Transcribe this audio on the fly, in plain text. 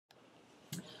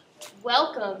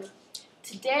Welcome.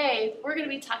 Today we're going to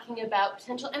be talking about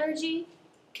potential energy,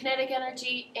 kinetic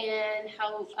energy, and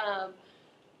how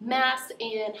mass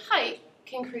and height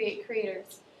can create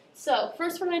craters. So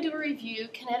first we're going to do a review.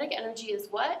 Kinetic energy is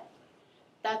what?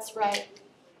 That's right,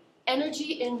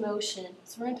 energy in motion.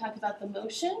 So we're going to talk about the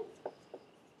motion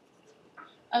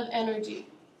of energy.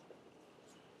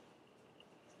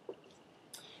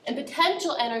 And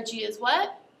potential energy is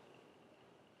what?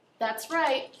 That's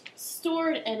right,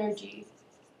 stored energy.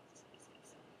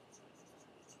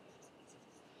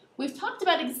 We've talked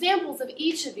about examples of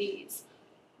each of these.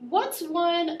 What's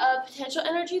one of potential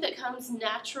energy that comes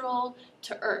natural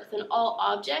to Earth and all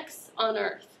objects on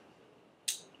Earth?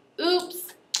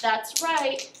 Oops, that's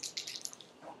right,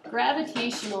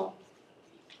 gravitational.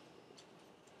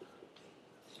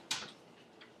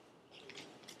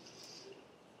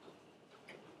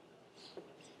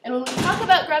 And when we talk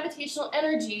about gravitational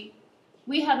energy,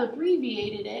 we have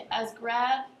abbreviated it as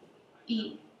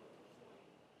GravE.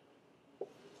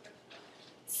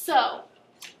 So,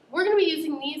 we're going to be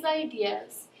using these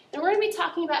ideas, and we're going to be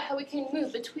talking about how we can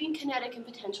move between kinetic and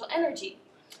potential energy.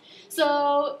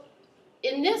 So,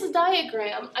 in this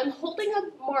diagram, I'm holding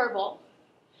a marble,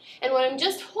 and when I'm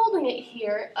just holding it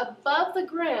here above the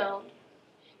ground,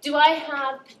 do I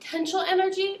have potential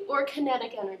energy or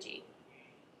kinetic energy?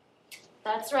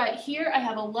 That's right, here I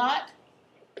have a lot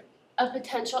of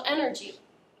potential energy.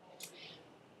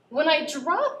 When I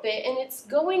drop it and it's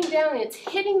going down and it's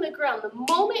hitting the ground, the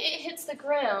moment it hits the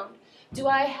ground, do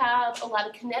I have a lot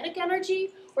of kinetic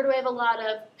energy or do I have a lot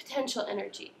of potential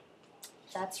energy?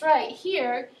 That's right,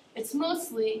 here it's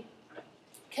mostly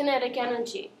kinetic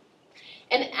energy.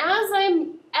 And as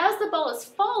the ball is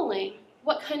falling,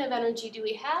 what kind of energy do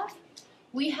we have?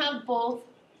 We have both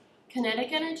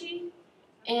kinetic energy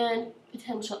and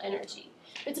potential energy.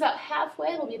 If it's about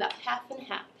halfway, it'll be about half and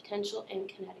half, potential and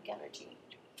kinetic energy.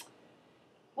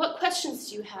 What questions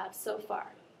do you have so far?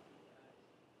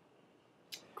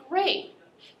 Great.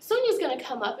 Sonia's going to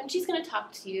come up and she's going to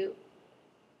talk to you.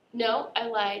 No, I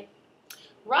lied.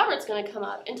 Robert's going to come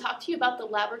up and talk to you about the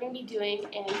lab we're going to be doing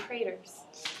in craters.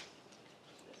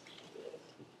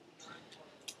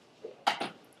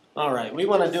 All right, we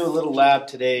want to do a little lab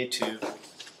today to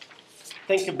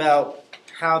think about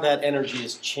how that energy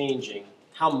is changing,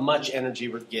 how much energy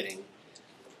we're getting,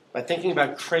 by thinking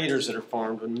about craters that are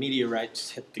formed when meteorites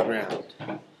hit the ground.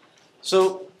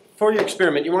 So for your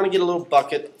experiment, you want to get a little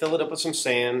bucket, fill it up with some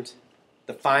sand.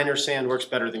 The finer sand works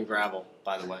better than gravel,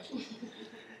 by the way.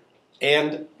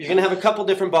 And you're going to have a couple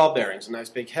different ball bearings, a nice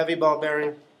big heavy ball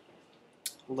bearing,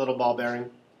 a little ball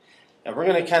bearing. And we're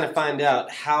going to kind of find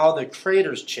out how the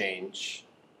craters change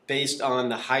based on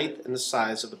the height and the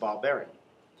size of the ball bearing.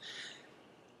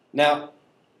 Now,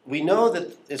 we know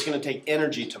that it's going to take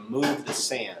energy to move the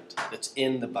sand that's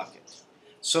in the bucket.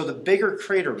 So the bigger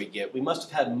crater we get, we must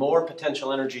have had more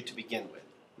potential energy to begin with.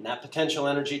 And that potential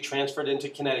energy transferred into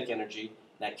kinetic energy.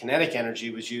 That kinetic energy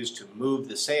was used to move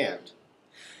the sand.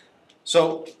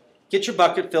 So get your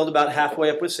bucket filled about halfway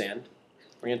up with sand.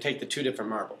 We're going to take the two different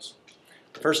marbles.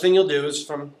 The first thing you'll do is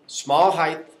from small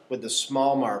height with the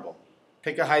small marble.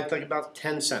 Pick a height like about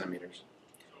 10 centimeters.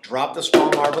 Drop the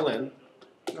small marble in.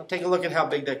 Now take a look at how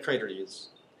big that crater is.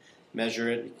 Measure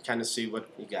it, kind of see what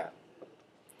you got.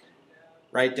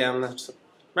 Write down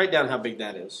how big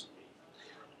that is.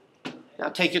 Now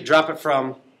take it, drop it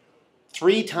from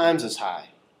 3 times as high.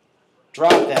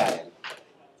 Drop that in.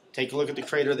 Take a look at the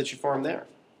crater that you formed there.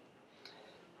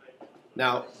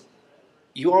 Now,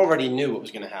 you already knew what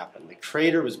was going to happen. The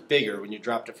crater was bigger when you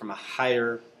dropped it from a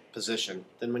higher position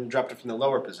than when you dropped it from the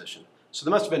lower position. So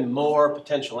there must have been more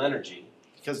potential energy,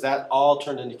 because that all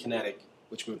turned into kinetic,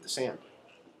 which moved the sand.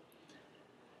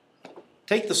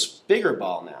 Take this bigger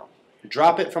ball now,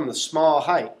 drop it from the small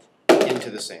height into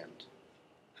the sand.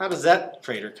 How does that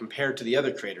crater compare to the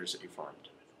other craters that you formed?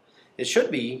 It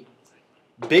should be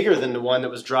bigger than the one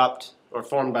that was dropped or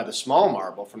formed by the small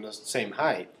marble from the same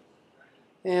height.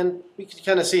 And we can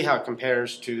kind of see how it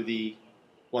compares to the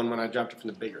one when I dropped it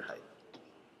from the bigger height.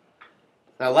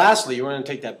 Now lastly, you want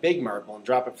to take that big marble and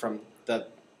drop it from the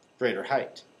greater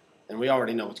height. And we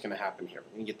already know what's going to happen here.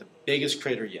 We're going to get the biggest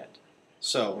crater yet.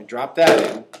 So we drop that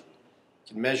in, you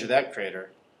can measure that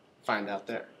crater, find out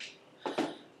there.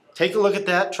 Take a look at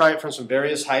that, try it from some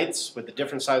various heights with the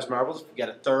different size marbles. If you've got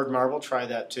a third marble, try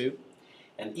that too.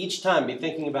 And each time be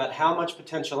thinking about how much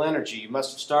potential energy you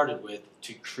must have started with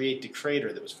to create the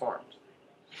crater that was formed.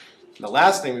 And the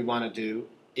last thing we want to do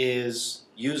is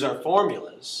use our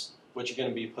formulas, which are going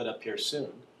to be put up here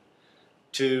soon,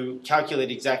 to calculate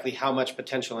exactly how much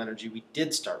potential energy we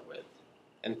did start with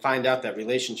and find out that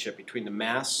relationship between the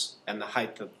mass and the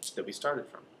height that we started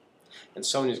from. And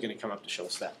Sonia's going to come up to show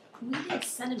us that. We did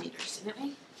centimeters, didn't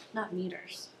we? Not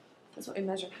meters. That's what we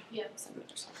measured. Yeah.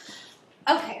 Centimeters.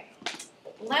 Okay.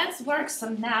 Let's work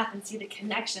some math and see the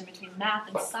connection between math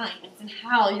and science and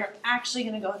how you're actually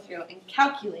going to go through and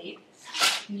calculate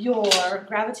your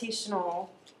gravitational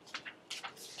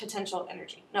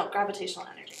energy.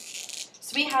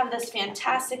 So we have this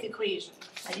fantastic equation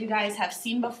that you guys have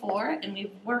seen before, and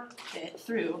we've worked it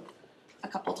through a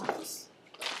couple times.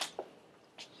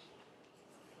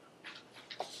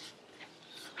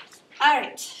 All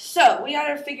right, so we got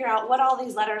to figure out what all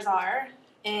these letters are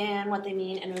and what they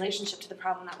mean in relationship to the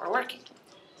problem that we're working.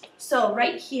 So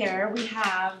right here we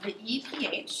have the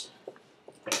EPH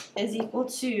is equal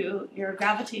to your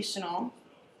gravitational,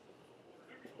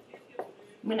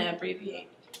 I'm going to abbreviate,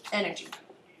 energy.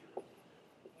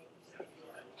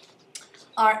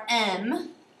 Our M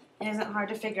isn't hard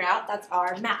to figure out. That's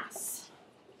our mass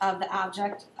of the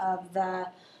object of the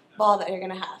ball that you're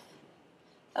going to have.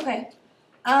 Okay.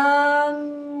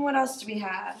 What else do we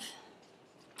have?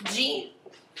 G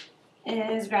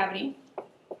is gravity.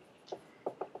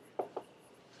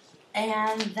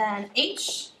 And then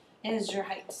H is your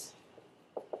height.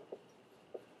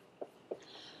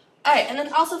 Alright, and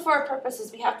then also for our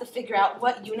purposes, we have to figure out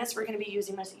what units we're going to be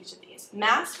using with each of these.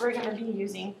 Mass, we're going to be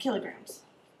using kilograms.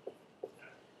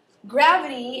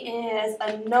 Gravity is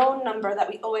a known number that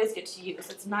we always get to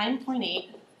use. It's 9.8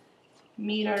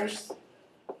 meters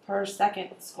per second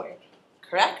squared.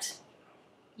 Correct?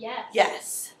 Yes.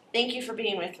 Yes. Thank you for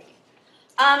being with me.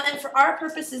 And for our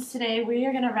purposes today, we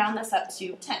are going to round this up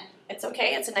to 10. It's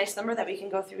okay. It's a nice number that we can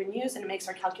go through and use, and it makes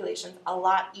our calculations a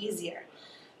lot easier.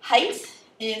 Height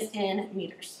is in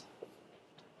meters.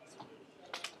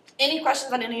 Any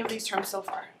questions on any of these terms so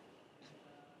far?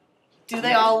 Do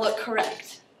they all look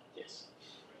correct? Yes.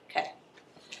 Okay.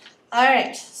 All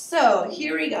right. So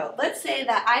here we go. Let's say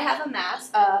that I have a mass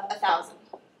of 1,000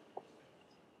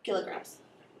 kilograms.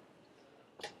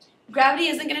 Gravity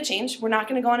isn't going to change. We're not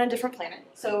going to go on a different planet.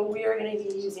 So we are going to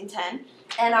be using 10.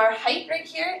 And our height right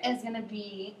here is going to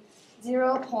be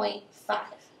 0.5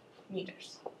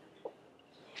 meters.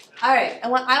 All right,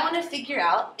 and what I want to figure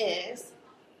out is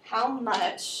how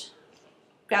much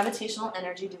gravitational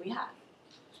energy do we have?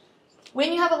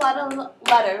 When you have a lot of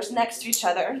letters next to each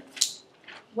other,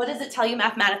 what does it tell you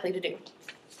mathematically to do?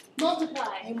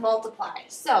 Multiply. You multiply.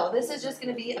 So this is just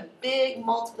going to be a big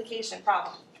multiplication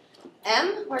problem.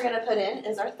 M, we're going to put in,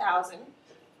 is our 1,000.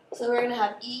 So we're going to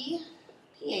have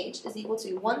EPH is equal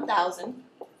to 1,000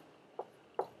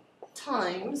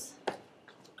 times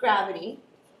gravity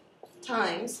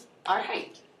times our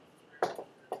height.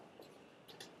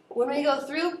 When we go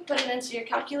through, put it into your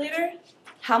calculator,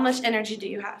 how much energy do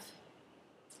you have?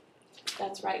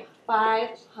 That's right,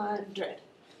 500.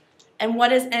 And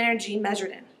what is energy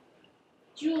measured in?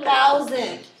 Joules.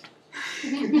 1,000.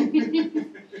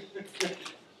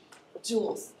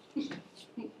 Joules.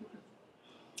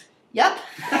 Yep.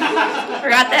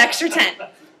 Forgot the extra 10. All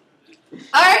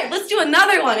right, let's do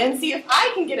another one and see if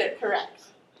I can get it correct.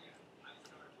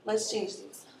 Let's change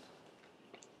these.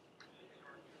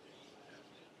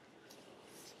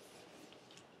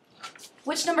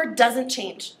 Which number doesn't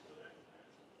change?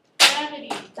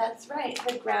 Gravity. That's right,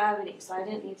 the gravity. So I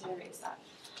didn't need to erase that.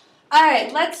 All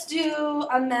right, let's do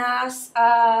a mass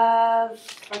of,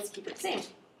 let's keep it the same,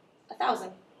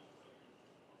 1,000.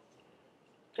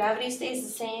 Gravity stays the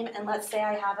same, and let's say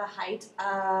I have a height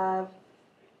of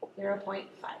 0.5.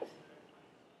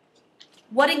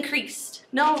 What increased?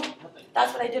 No,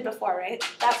 that's what I did before, right?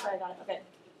 That's what I got. Okay.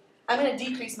 I'm going to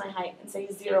decrease my height and say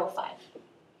 0.5.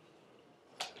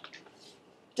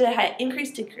 Did I height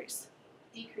increase, decrease?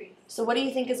 Decrease. So what do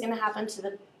you think is going to happen to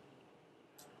the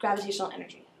gravitational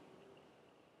energy?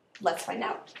 Let's find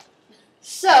out.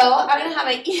 So I'm going to have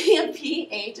my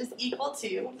EPH is equal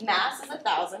to, mass is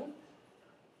 1,000.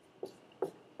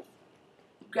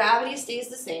 Gravity stays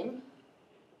the same,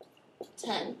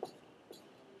 10.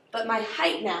 But my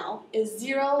height now is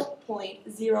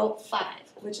 0.05,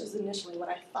 which is initially what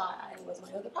I thought was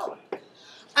my other problem.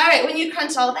 All right, when you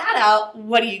crunch all that out,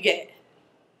 what do you get?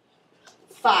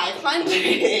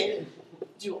 500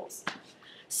 joules.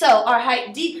 So our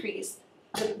height decreased,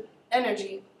 the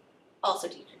energy also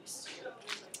decreased.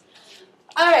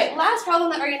 All right, last problem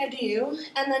that we're going to do,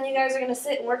 and then you guys are going to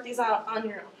sit and work these out on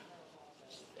your own.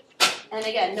 And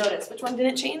again, notice, which one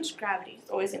didn't change? Gravity. It's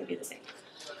always going to be the same.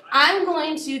 I'm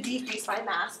going to decrease my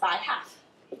mass by half.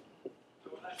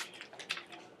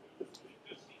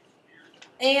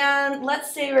 And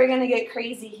let's say we're going to get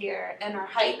crazy here, and our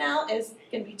height now is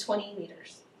going to be 20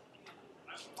 meters.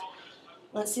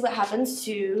 Let's see what happens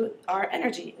to our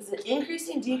energy. Is it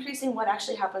increasing, decreasing? What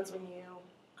actually happens when you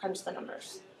crunch the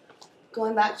numbers.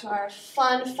 Going back to our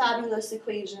fun, fabulous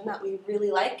equation that we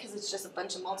really like because it's just a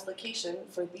bunch of multiplication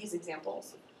for these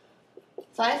examples.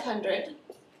 500,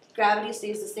 gravity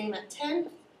stays the same at 10,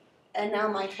 and now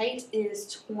my height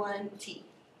is 20.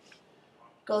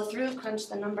 Go through, crunch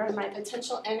the number, and my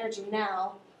potential energy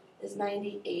now is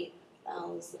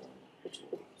 98,000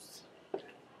 joules.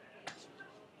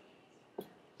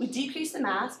 We decrease the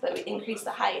mass, but we increase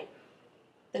the height.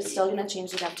 They're still going to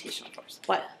change the gravitational force.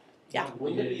 What? Yeah.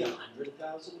 Wouldn't it be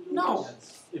 100,000? No.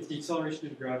 If the acceleration due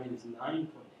to gravity is 9.8.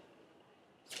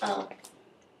 Oh.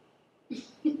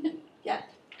 Yeah.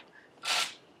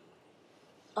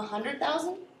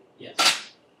 100,000?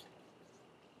 Yes.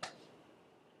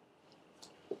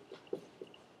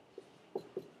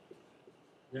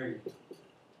 There you go.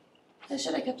 I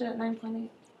should have kept it at 9.8.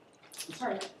 It's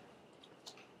alright.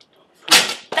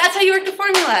 That's how you work the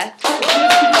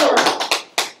formula.